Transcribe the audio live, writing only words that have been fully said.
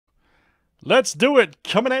Let's do it.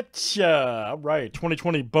 Coming at ya. All right.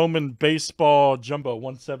 2020 Bowman Baseball Jumbo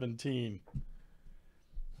 117.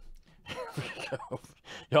 Here we go.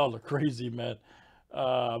 Y'all are crazy, man.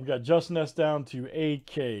 We got Justin S down to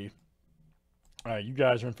AK. All right. You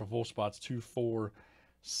guys are in for full spots 2, 4,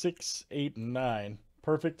 6, 8, and 9.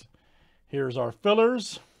 Perfect. Here's our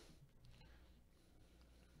fillers.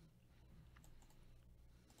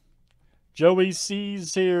 Joey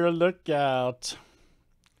C's here. Look out.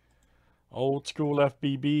 Old school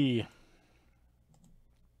FBB.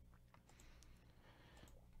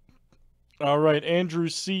 All right, Andrew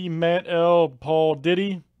C, Matt L, Paul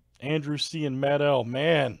Diddy. Andrew C and Matt L.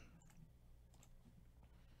 Man.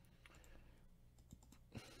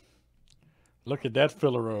 Look at that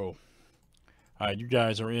filler-o. All right, you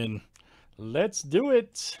guys are in. Let's do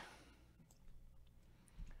it.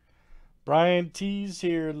 Brian T's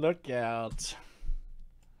here. Look out.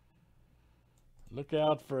 Look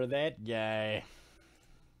out for that guy.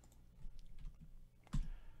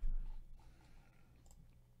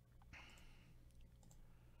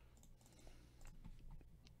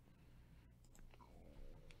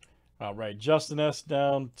 All right, Justin S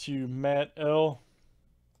down to Matt L.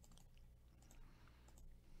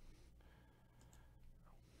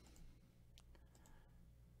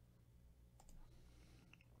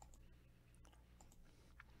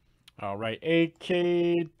 All right,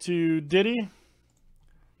 AK to Diddy.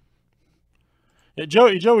 Yeah,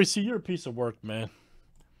 Joey, see, you're a piece of work, man.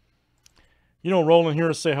 You don't roll in here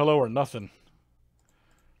and say hello or nothing.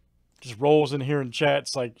 Just rolls in here and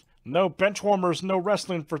chats like, no bench warmers, no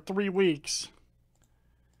wrestling for 3 weeks.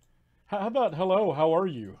 How about hello, how are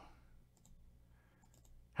you?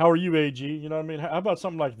 How are you, AG? You know what I mean? How about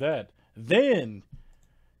something like that? Then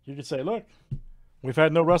you could say, look, we've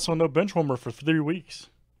had no wrestling, no bench warmer for 3 weeks.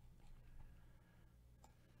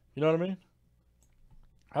 You know what I mean?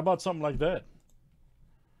 How about something like that?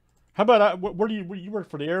 How about where do you work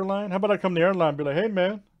for the airline? How about I come to the airline and be like, hey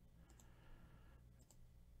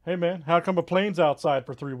man, how come a plane's outside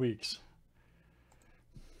for 3 weeks?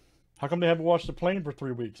 How come they haven't watched the plane for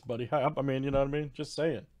 3 weeks, buddy? I mean, you know what I mean? Just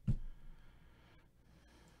saying.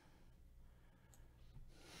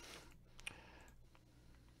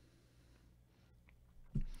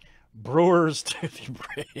 Brewers to the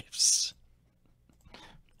Braves.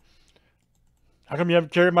 How come you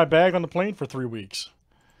haven't carried my bag on the plane for 3 weeks?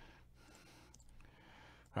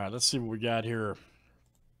 All right, let's see what we got here.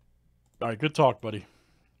 All right, good talk, buddy.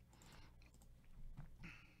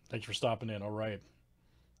 Thanks for stopping in. All right.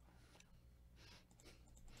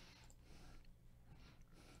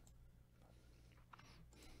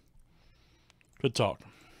 Good talk.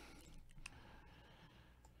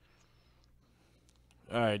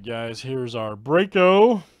 All right, guys, here's our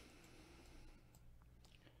breako.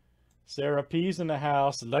 Sarah P's in the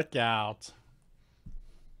house. Look out.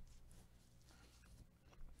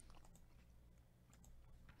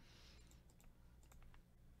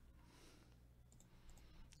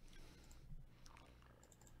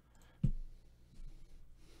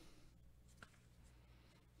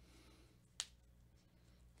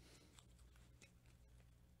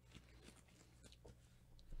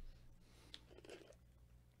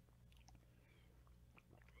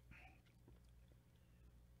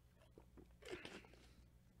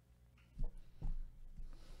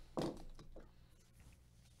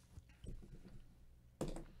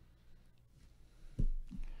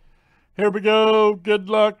 Here we go. Good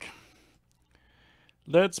luck.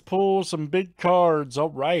 Let's pull some big cards. All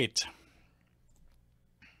right.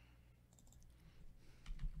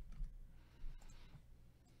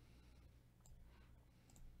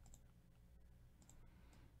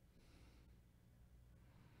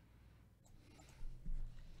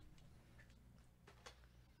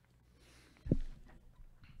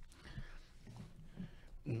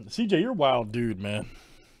 CJ, you're a wild dude, man.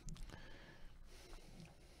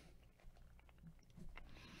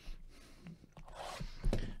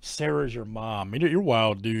 Sarah's your mom. You're a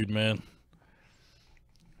wild dude, man.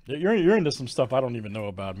 You're into some stuff I don't even know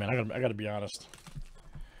about, man. I gotta be honest.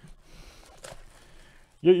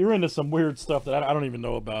 You're into some weird stuff that I don't even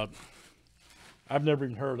know about. I've never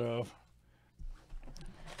even heard of.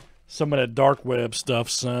 Some of that dark web stuff,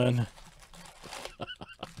 son.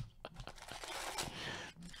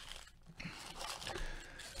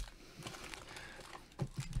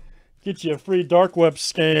 Get you a free dark web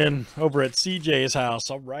scan over at CJ's house.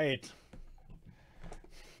 All right.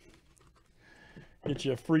 Get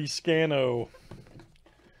you a free scano.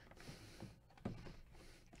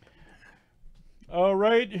 All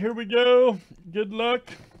right, here we go. Good luck.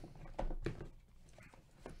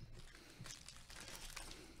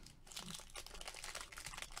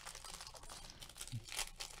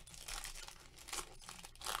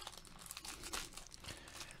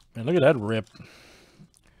 Man, look at that rip.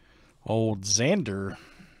 Old Xander.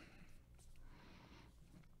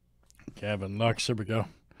 Gavin Lux. Here we go.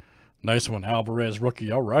 Nice one. Alvarez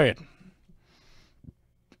rookie. All right.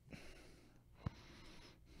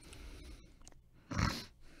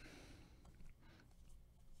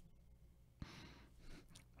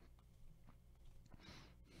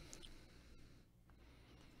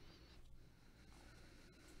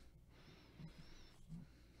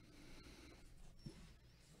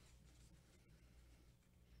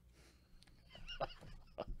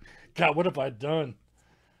 God, what have I done?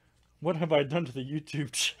 What have I done to the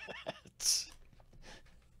YouTube chats?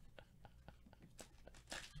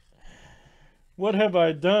 What have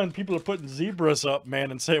I done? People are putting zebras up, man,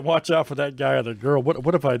 and saying, watch out for that guy or the girl.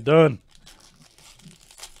 What have I done?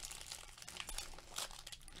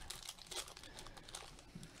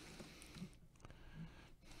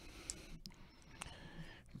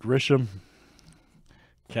 Grisham.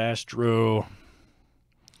 Castro.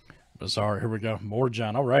 Bizarre. Here we go. More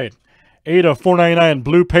John. All right. 8/499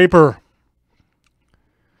 blue paper.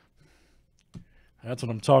 That's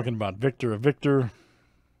what I'm talking about. Victor of Victor.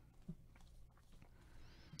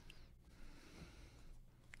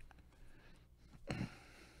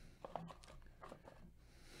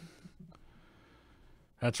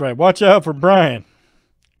 That's right. Watch out for Brian.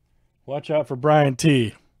 Watch out for Brian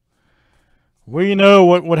T. We know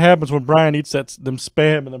what happens when Brian eats them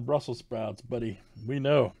Spam and them Brussels sprouts, buddy. We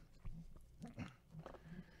know.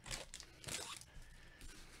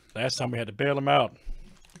 Last time we had to bail him out.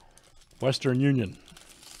 Western Union.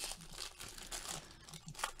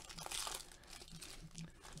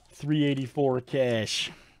 384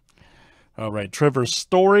 cash. All right, Trevor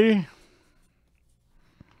Story.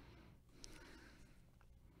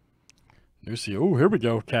 Lucy. Oh, here we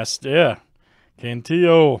go. Castilla.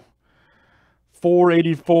 Cantillo.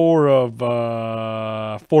 484 of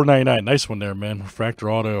 499. Nice one there, man.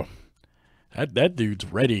 Refractor auto. That dude's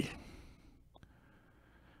ready.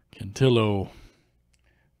 Cantillo.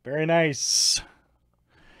 Very nice.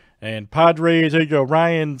 And Padres, there you go.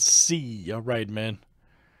 Ryan C. All right, man.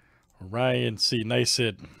 Ryan C. Nice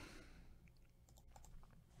hit.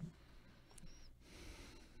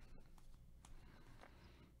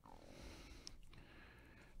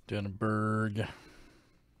 Denberg.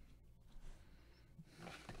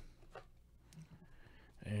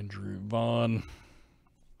 Andrew Vaughn.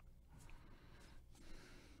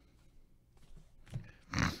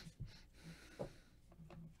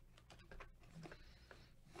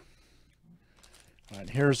 All right,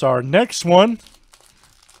 here's our next one.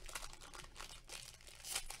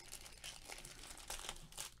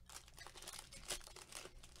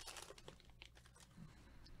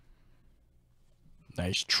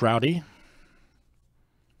 Nice Trouty.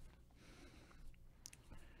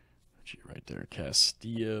 Right there,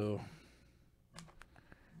 Castillo.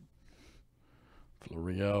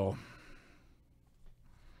 Florial.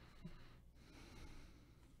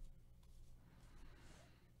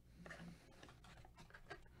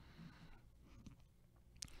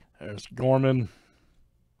 There's Gorman.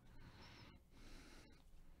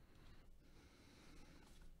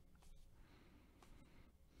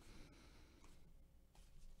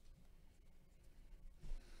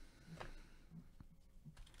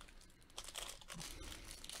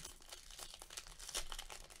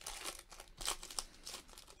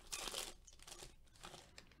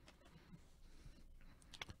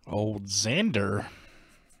 Old Xander.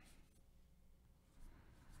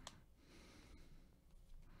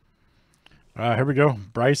 Here we go.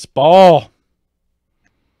 Bryce Ball.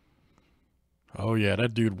 Oh, yeah,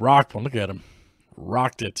 that dude rocked one. Look at him.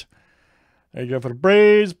 Rocked it. There you go for the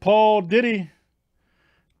Braves. Paul Diddy.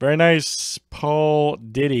 Very nice. Paul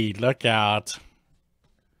Diddy. Look out.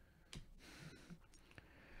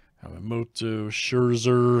 Yamamoto.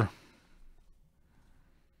 Scherzer.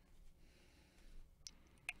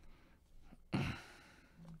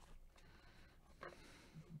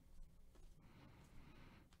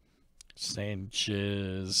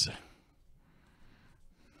 Sanchez.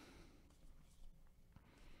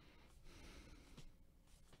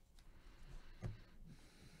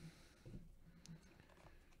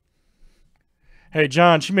 Hey,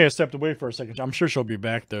 John, she may have stepped away for a second. I'm sure she'll be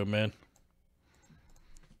back, though, man.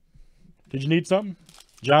 Did you need something?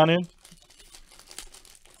 John in?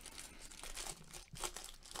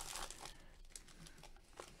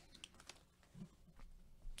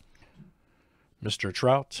 Mr.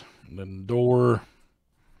 Trout. Lindor.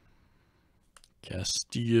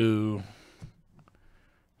 Castillo.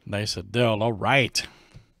 Nice Adele. All right.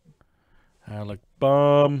 Alec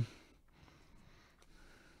Bum.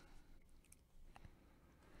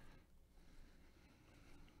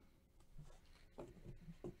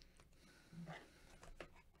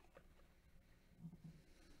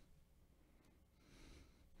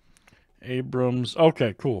 Abrams.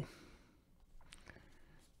 Okay, cool.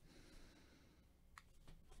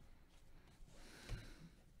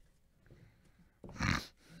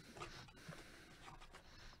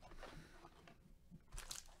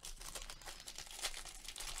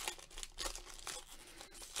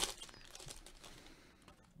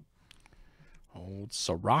 Old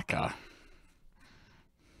Soraka.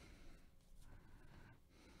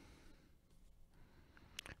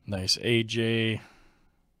 Nice AJ.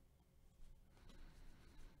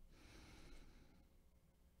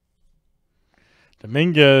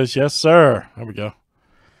 Dominguez, yes, sir. There we go.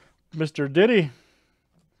 Mr. Diddy.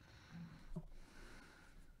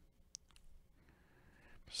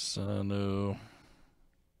 Sanu.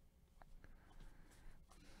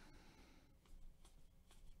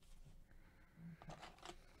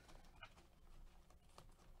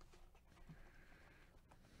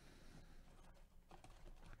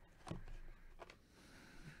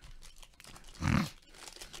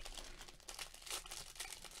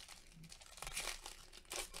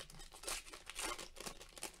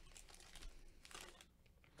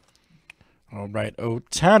 All right,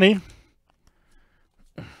 Ohtani.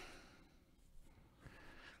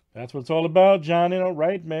 That's what it's all about, Johnny. All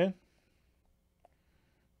right, man.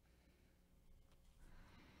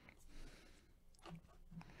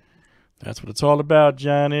 That's what it's all about,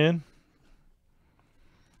 Johnny.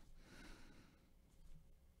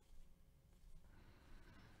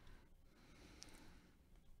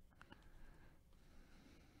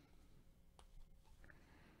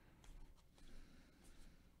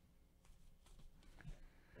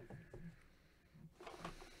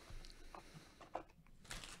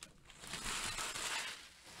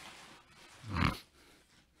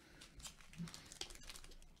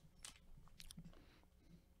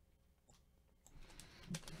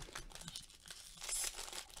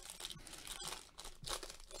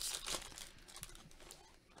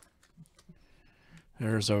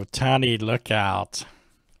 There's Ohtani. Look out.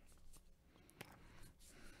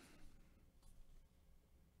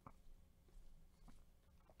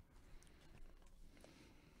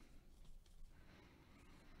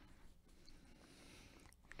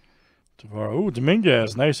 Oh,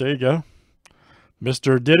 Dominguez. Nice. There you go.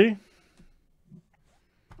 Mr. Diddy.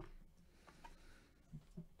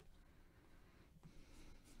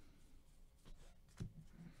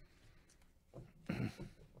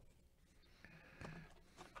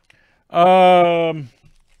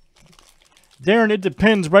 Darren, it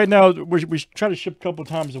depends. Right now, we try to ship a couple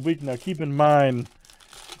times a week. Now, keep in mind,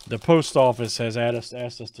 the post office has asked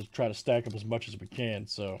us to try to stack up as much as we can.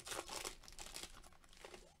 So,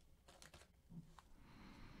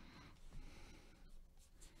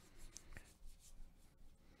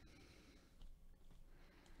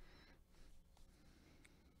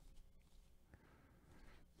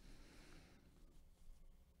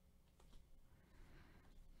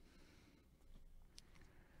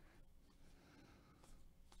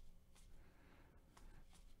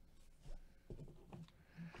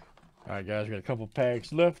 all right, guys, we got a couple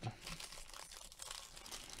packs left.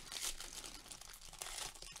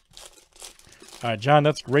 All right, John,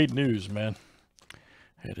 that's great news, man.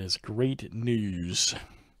 It is great news.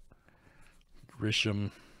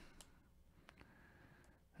 Grisham.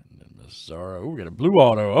 And then Mazzara. Oh, we got a blue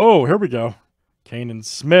auto. Oh, here we go. Kanan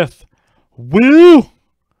Smith. Woo!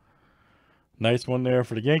 Nice one there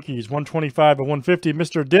for the Yankees. 125 and 150.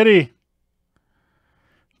 Mr. Diddy.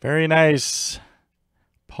 Very nice.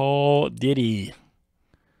 Paul Diddy.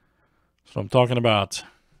 That's what I'm talking about.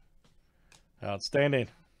 Outstanding.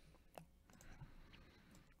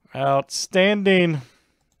 Outstanding.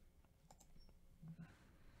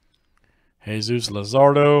 Jesus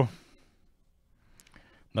Luzardo.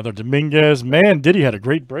 Another Dominguez. Man, Diddy had a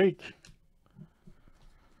great break.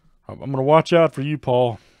 I'm going to watch out for you,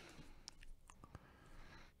 Paul.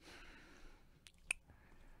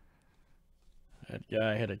 That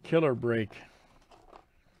guy had a killer break.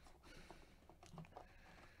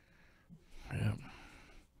 Yeah.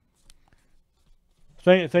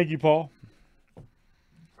 Thank you, Paul.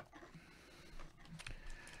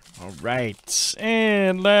 All right.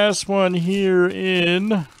 And last one here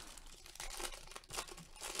in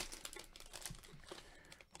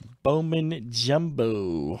Bowman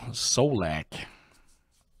Jumbo Solak.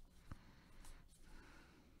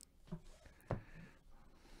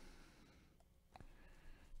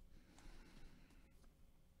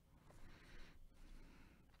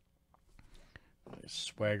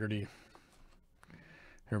 Swaggerty.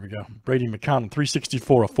 Here we go. Brady McConnell,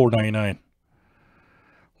 364 of 499.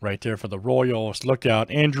 Right there for the Royals. Look out.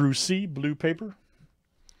 Andrew C. Blue paper.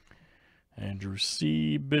 Andrew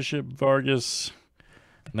C. Bishop Vargas.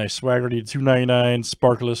 Nice Swaggerty 299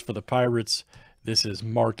 Sparkless for the Pirates. This is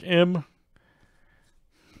Mark M.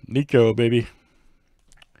 Nico, baby.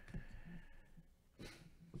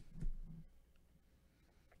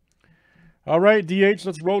 All right, DH,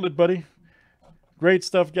 let's roll it, buddy. Great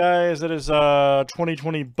stuff, guys. That is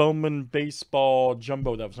 2020 Bowman Baseball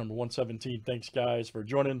Jumbo. That was number 117. Thanks, guys, for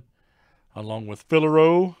joining, along with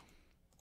Fillero.